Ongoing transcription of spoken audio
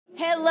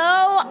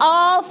Hello,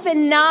 all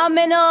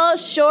phenomenal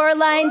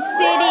Shoreline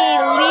City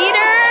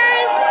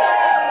leaders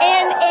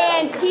in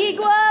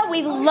Antigua.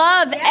 We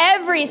love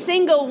every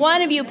single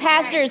one of you.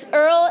 Pastors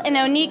Earl and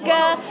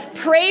Onika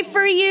pray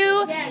for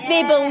you.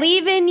 They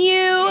believe in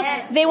you.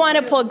 They want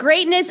to pull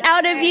greatness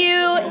out of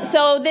you.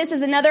 So this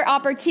is another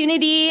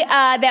opportunity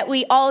that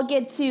we all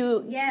get to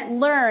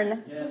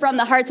learn from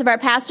the hearts of our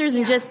pastors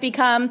and just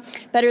become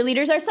better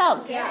leaders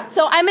ourselves.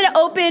 So I'm going to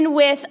open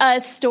with a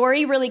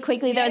story really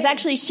quickly that was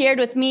actually shared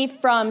with me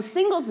from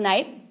Singles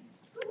Night.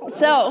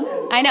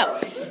 So, I know.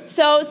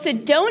 So,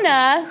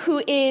 Sedona,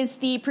 who is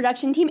the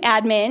production team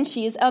admin,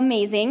 she's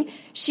amazing.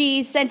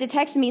 She sent a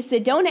text to me.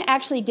 Sedona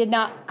actually did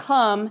not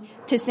come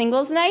to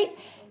Singles Night,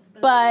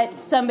 but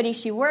somebody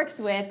she works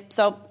with,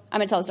 so I'm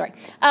going to tell the story.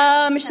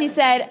 She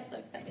said,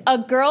 a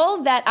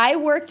girl that I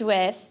work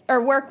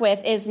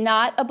with is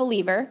not a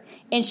believer,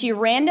 and she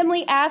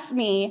randomly asked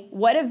me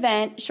what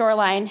event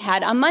Shoreline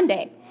had on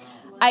Monday.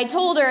 I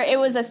told her it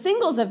was a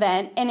singles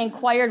event and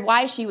inquired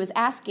why she was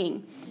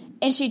asking.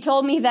 And she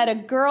told me that a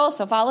girl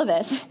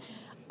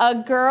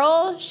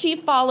she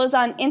follows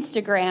on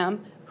Instagram,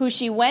 who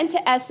she went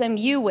to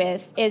SMU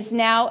with, is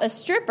now a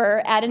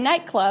stripper at a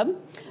nightclub,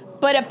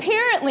 but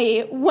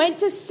apparently went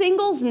to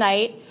singles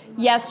night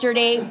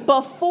yesterday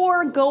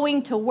before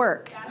going to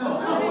work.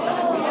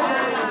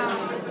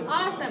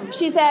 Awesome.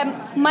 She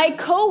said, my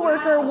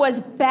coworker was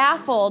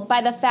baffled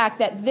by the fact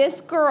that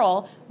this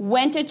girl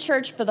went to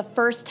church for the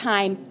first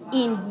time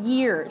in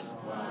years.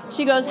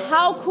 She goes,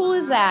 how cool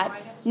is that?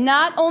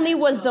 Not only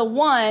was the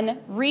one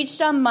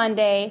reached on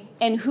Monday,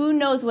 and who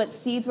knows what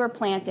seeds were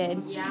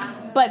planted,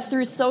 but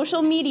through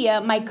social media,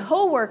 my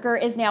coworker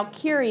is now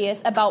curious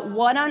about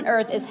what on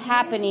earth is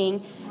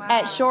happening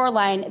at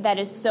Shoreline that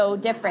is so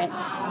different.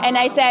 And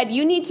I said,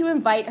 you need to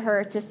invite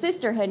her to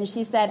Sisterhood. And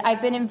she said,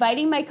 I've been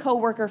inviting my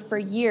coworker for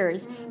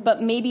years,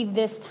 but maybe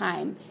this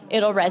time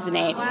it'll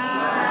resonate.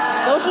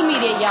 Wow. Social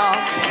media, y'all.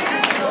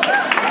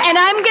 And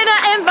I'm going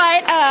to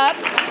invite up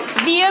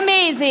the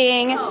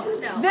amazing,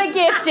 the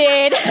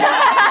gifted,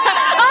 Onika!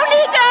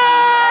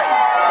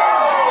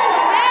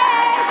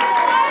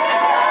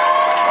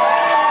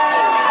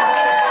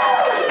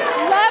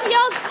 Love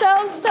y'all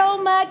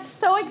so much.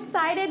 So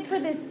excited for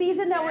this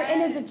season that we're in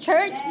as a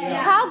church.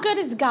 How good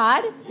is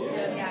God?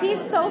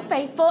 He's so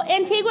faithful.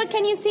 Antigua,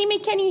 can you see me?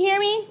 Can you hear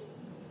me?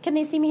 Can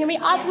they see me, hear me?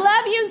 I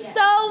love you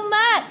so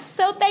much.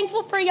 So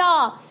thankful for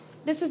y'all.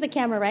 This is the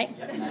camera, right?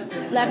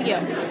 Love you.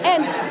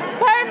 And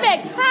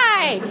perfect.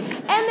 Hi.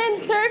 And then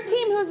Serve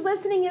Team who's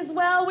listening as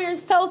well. We're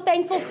so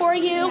thankful for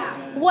you.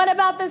 What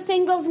about the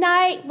singles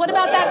night? What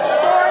about that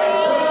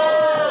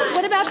story?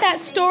 What about that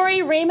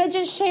story Rama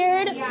just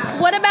shared?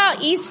 What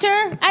about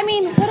Easter? I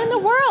mean, what in the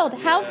world?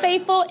 How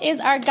faithful is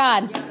our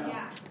God?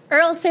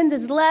 Earl sends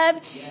his love.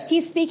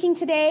 He's speaking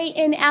today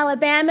in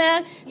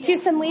Alabama to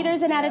some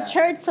leaders and at a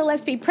church, so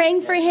let's be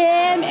praying for him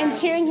and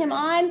cheering him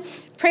on.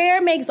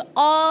 Prayer makes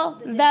all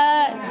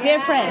the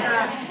difference.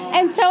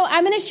 And so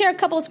I'm going to share a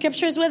couple of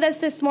scriptures with us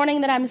this morning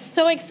that I'm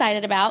so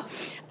excited about.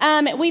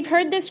 We've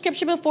heard this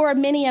scripture before,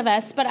 many of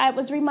us, but I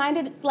was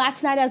reminded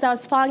last night as I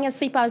was falling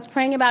asleep, I was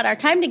praying about our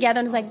time together,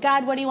 and I was like,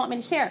 God, what do you want me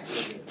to share?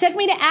 Took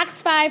me to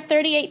Acts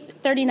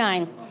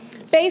 5:38-39.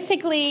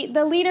 Basically,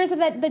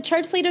 the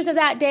church leaders of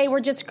that day were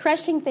just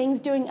crushing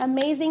things, doing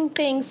amazing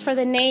things for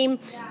the name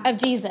of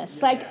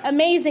Jesus. Like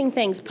amazing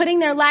things, putting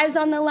their lives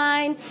on the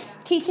line,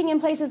 teaching in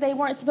places they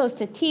weren't supposed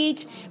to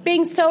teach,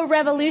 being so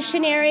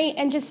revolutionary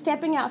and just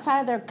stepping outside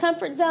of their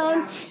comfort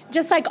zone,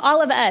 just like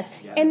all of us.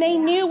 And they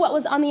knew what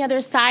was on the other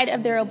side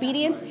of their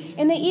obedience,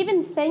 and they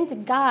even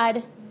thanked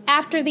God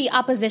after the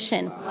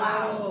opposition.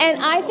 Wow.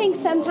 And I think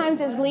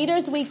sometimes as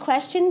leaders, we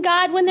question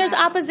God when there's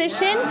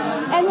opposition.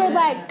 And we're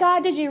like,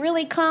 God, did you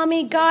really call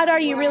me? God, are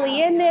you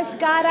really in this?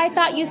 God, I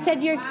thought you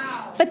said you're...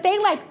 But they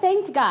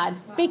thanked God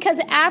because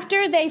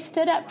after they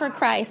stood up for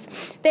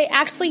Christ, they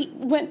actually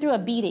went through a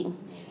beating.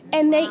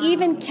 And they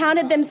even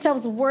counted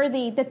themselves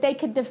worthy that they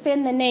could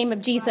defend the name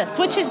of Jesus,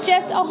 which is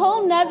just a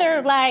whole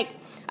nother,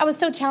 I was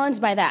so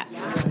challenged by that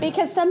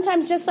because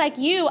sometimes, just like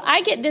you,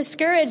 I get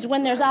discouraged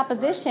when there's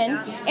opposition,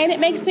 and it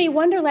makes me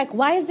wonder,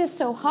 why is this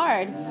so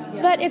hard?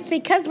 But it's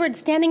because we're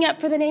standing up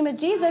for the name of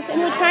Jesus,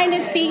 and we're trying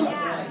to see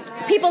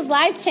people's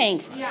lives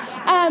change.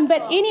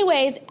 But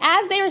anyways,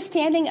 as they were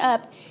standing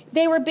up,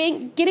 they were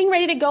getting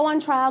ready to go on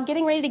trial,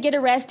 getting ready to get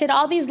arrested.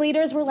 All these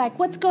leaders were like,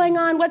 what's going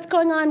on? What's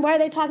going on? Why are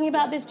they talking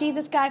about this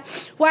Jesus guy?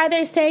 Why are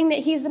they saying that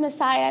he's the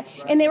Messiah?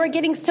 And they were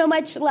getting so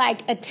much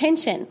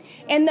attention.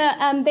 And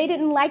they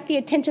didn't like the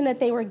attention that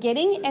they were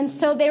getting. And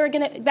so they were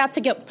about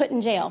to get put in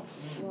jail.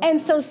 And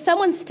so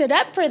someone stood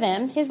up for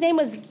them. His name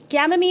was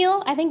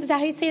Gamaliel. I think, is that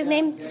how you say his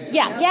name?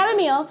 Yeah,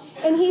 Gamaliel.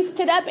 And he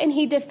stood up and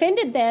he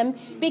defended them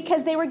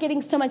because they were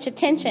getting so much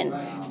attention.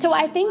 So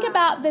I think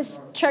about this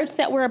church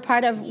that we're a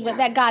part of,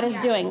 that God is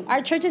doing.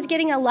 Our church is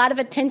getting a lot of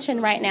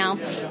attention right now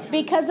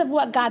because of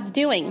what God's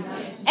doing.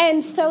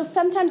 And so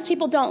sometimes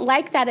people don't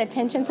like that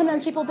attention.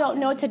 Sometimes people don't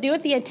know what to do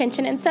with the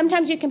attention. And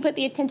sometimes you can put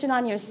the attention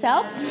on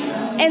yourself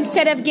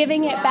instead of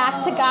giving it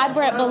back to God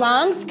where it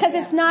belongs, because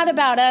it's not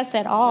about us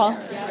at all.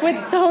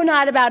 It's so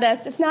not about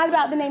us. It's not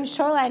about the name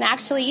Shoreline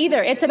actually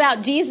either. It's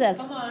about Jesus.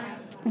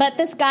 But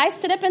this guy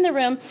stood up in the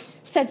room,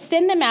 said,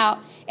 send them out.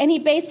 And he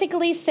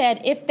basically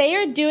said, if they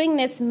are doing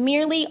this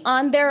merely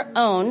on their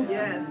own,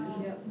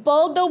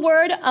 bold the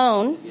word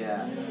own,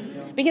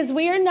 because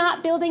we are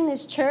not building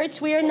this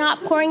church. We are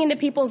not pouring into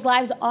people's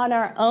lives on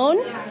our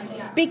own.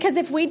 Because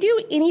if we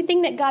do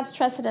anything that God's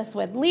trusted us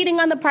with, leading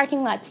on the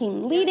parking lot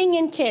team, leading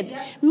in kids,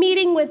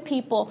 meeting with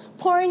people,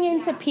 pouring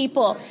into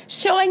people,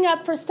 showing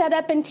up for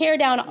setup and tear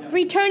down,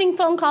 returning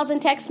phone calls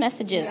and text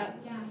messages,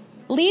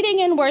 leading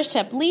in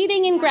worship,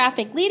 leading in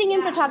graphic, leading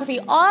in photography,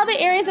 all the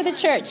areas of the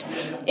church.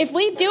 If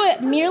we do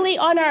it merely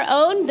on our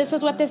own, this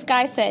is what this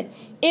guy said,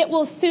 it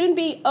will soon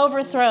be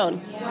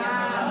overthrown.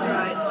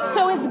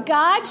 So as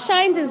God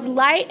shines his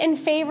light and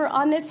favor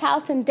on this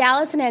house in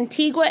Dallas and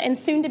Antigua and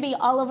soon to be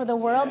all over the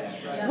world,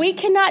 we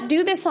cannot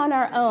do this on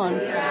our own.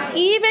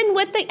 Even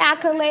with the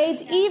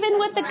accolades, even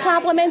with the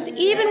compliments,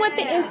 even with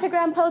the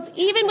Instagram posts,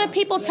 even with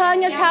people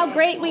telling us how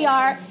great we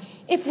are,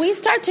 if we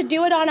start to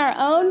do it on our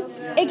own,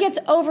 it gets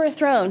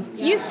overthrown.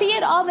 You see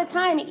it all the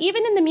time.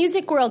 Even in the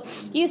music world,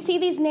 you see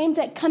these names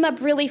that come up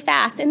really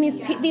fast, and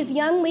these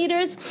young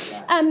leaders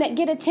that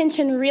get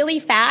attention really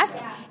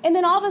fast, and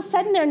then all of a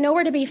sudden they're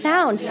nowhere to be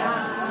found.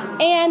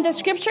 And the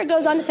scripture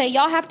goes on to say,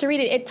 y'all have to read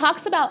it. It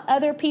talks about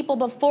other people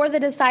before the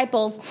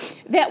disciples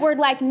that were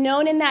like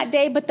known in that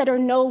day, but that are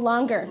no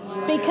longer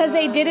because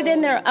they did it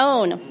in their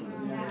own.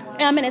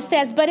 And it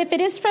says, but if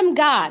it is from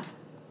God,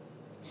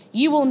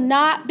 you will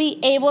not be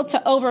able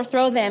to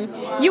overthrow them.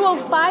 You will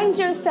find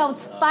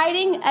yourselves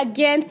fighting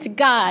against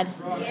God.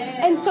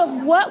 And so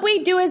what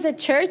we do as a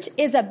church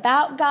is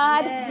about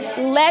God,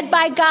 led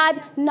by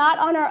God, not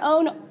on our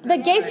own. The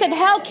gates of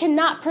hell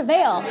cannot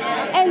prevail.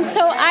 And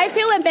so I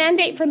feel a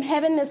mandate from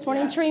heaven this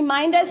morning to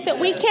remind us that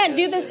we can't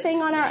do this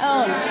thing on our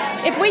own.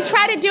 If we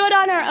try to do it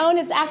on our own,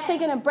 it's actually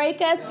going to break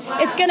us.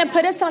 It's going to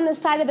put us on the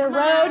side of the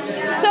road.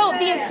 So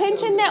the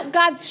attention that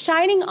God's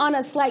shining on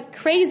us like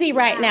crazy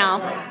right now,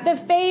 the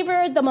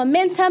favor, the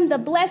momentum, the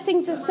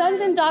blessings, the sons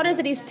and daughters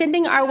that he's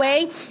sending our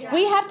way,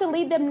 we have to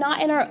lead them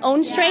not in our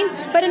own strength,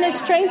 but in a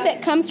strength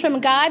that comes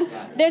from God.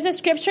 There's a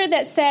scripture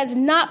that says,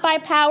 not by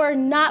power,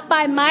 not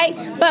by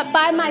might, but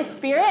by my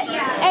spirit.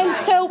 And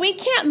so we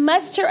can't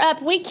muster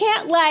up. We can't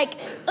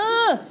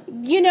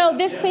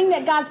this thing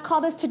that God's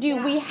called us to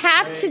do. We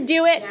have to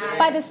do it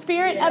by the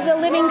Spirit of the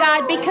living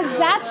God, because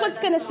that's what's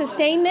going to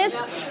sustain this.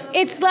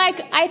 It's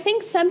like, I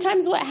think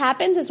sometimes what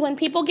happens is when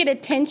people get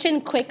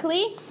attention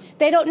quickly,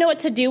 they don't know what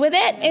to do with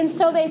it, and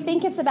so they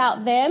think it's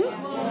about them,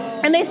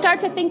 and they start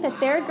to think that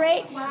they're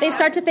great. They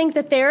start to think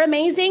that they're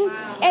amazing,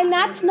 and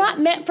that's not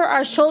meant for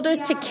our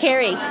shoulders to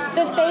carry.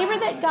 The favor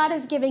that God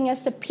is giving us,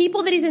 the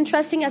people that he's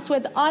entrusting us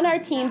with on our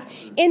teams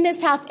in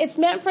this house, it's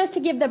meant for us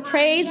to give the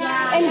praise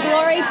and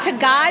glory to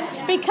God,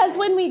 because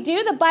when we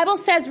do, the Bible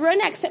says,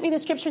 Ronak sent me the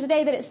scripture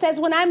today, that it says,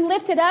 when I'm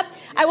lifted up,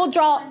 I will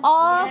draw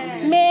all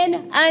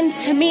men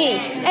unto me.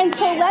 And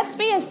so let's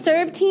be a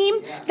serve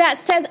team that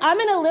says, I'm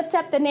going to lift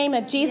up the name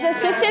of Jesus.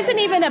 This isn't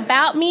even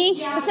about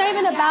me. It's not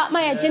even about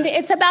my agenda.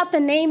 It's about the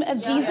name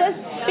of Jesus,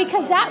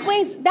 because that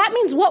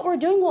means what we're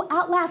doing will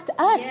outlast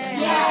us.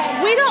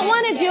 We don't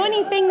want to do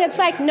anything that's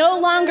like no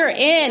longer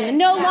in,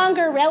 no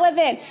longer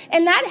relevant.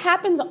 And that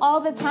happens all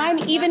the time,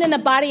 even in the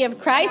body of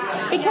Christ,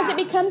 because it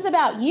becomes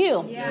about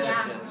you.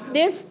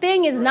 This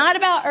thing is not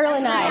about Earl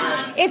and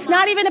I. It's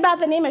not even about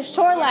the name of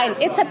Shoreline.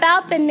 It's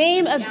about the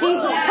name of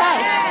Jesus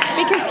Christ,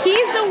 because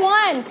he's the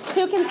one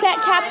who can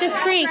set captives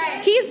free.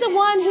 He's the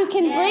one who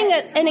can bring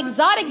an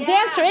exotic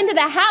dancer into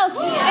the house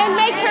and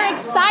make her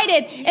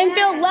excited and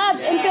feel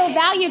loved and feel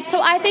valued.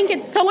 So I think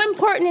it's so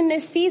important in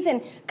this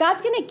season.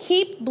 God's going to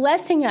keep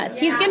blessing us.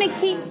 He's going to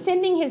keep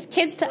sending his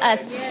kids to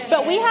us.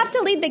 But we have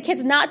to lead the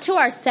kids not to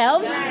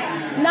ourselves,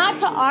 not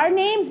to our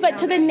names, but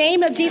to the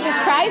name of Jesus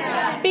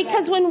Christ.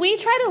 Because when we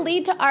try to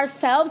lead to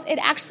ourselves, it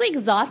actually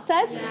exhausts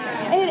us,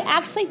 and it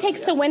actually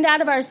takes the wind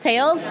out of our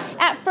sails.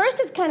 At first,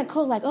 it's kind of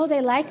cool, like, oh,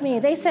 they like me.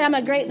 They said I'm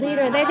a great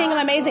leader. They think I'm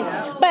amazing.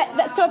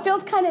 So it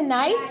feels kind of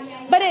nice.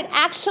 But it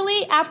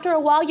actually, after a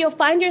while, you'll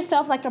find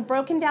yourself like a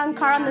broken down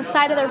car on the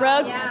side of the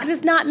road, because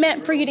it's not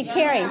meant for you to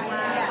carry.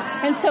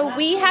 And so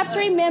we have to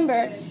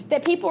remember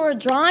that people were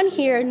drawn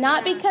here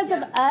not because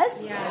of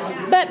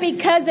us, but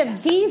because of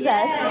Jesus.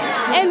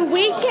 And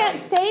we can't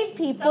save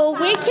people.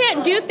 We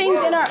can't do things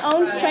in our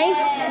own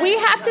strength. We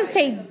have to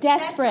say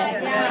desperate.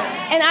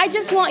 And I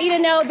just want you to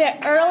know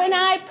that Earl and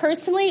I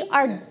personally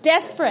are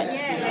desperate.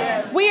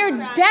 We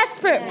are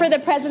desperate for the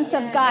presence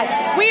of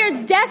God. We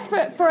are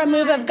desperate for a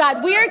move of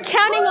God. We are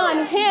counting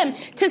on him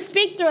to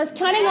speak through us,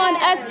 counting on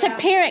us to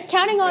parent,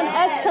 counting on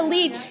us to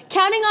lead,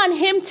 counting on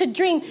him to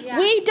dream.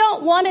 We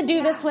don't want to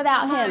do this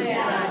without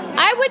him.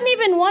 I wouldn't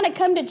even want to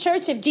come to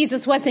church if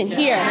Jesus wasn't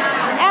here.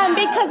 And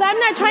because I'm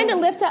not trying to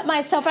lift up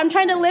myself, I'm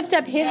trying to lift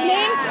up his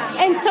name.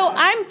 And so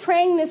I'm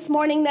praying this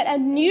morning that a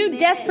new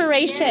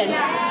desperation,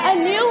 a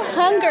new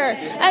hunger,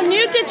 a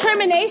new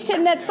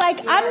determination that's like,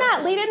 I'm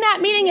not leading that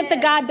meeting if the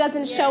God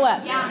doesn't show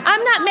up.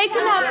 I'm not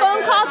making that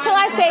phone call till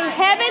I say,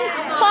 heaven,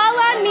 fall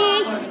on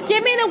me.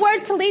 Give me the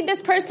words to lead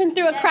this person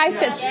through a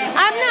crisis.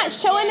 I'm not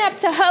showing up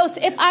to host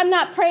if I'm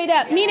not prayed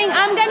up. Meaning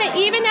I'm going to,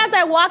 even as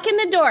I walk in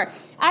the door,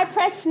 I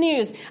press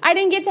snooze. I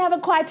didn't get to have a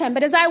quiet time.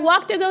 But as I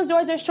walk through those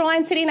doors of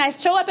Shoreline City and I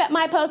show up at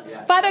my post,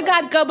 Father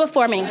God, go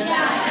before me.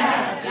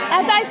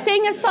 As I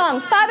sing a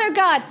song, Father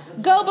God,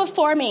 go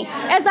before me.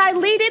 As I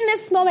lead in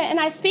this moment and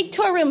I speak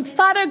to a room,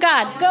 Father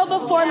God, go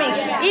before me.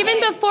 Even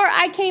before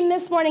I came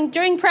this morning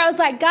during prayer, I was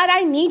like, God,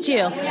 I need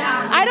you.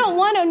 I don't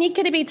want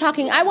Onika to be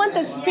talking. I want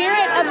the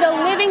Spirit of the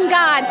living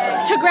God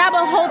to grab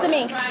a hold of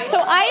me. So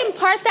I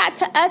impart that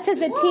to us as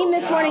a team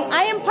this morning.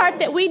 I impart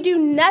that we do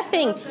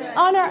nothing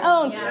on our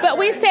own, but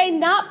we say,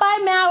 not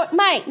by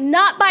might,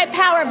 not by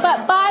power,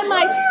 but by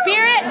my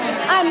Spirit.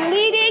 I'm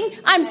leading,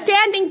 I'm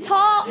standing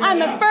tall,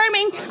 I'm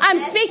affirming, I'm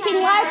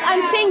speaking life,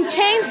 I'm seeing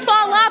chains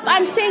fall off,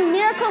 I'm seeing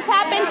miracles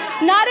happen,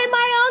 not in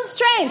my own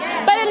strength,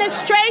 but in the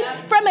strength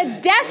from a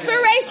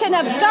desperation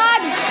of God.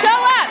 Show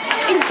up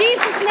in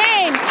Jesus'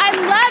 name. I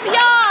love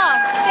y'all.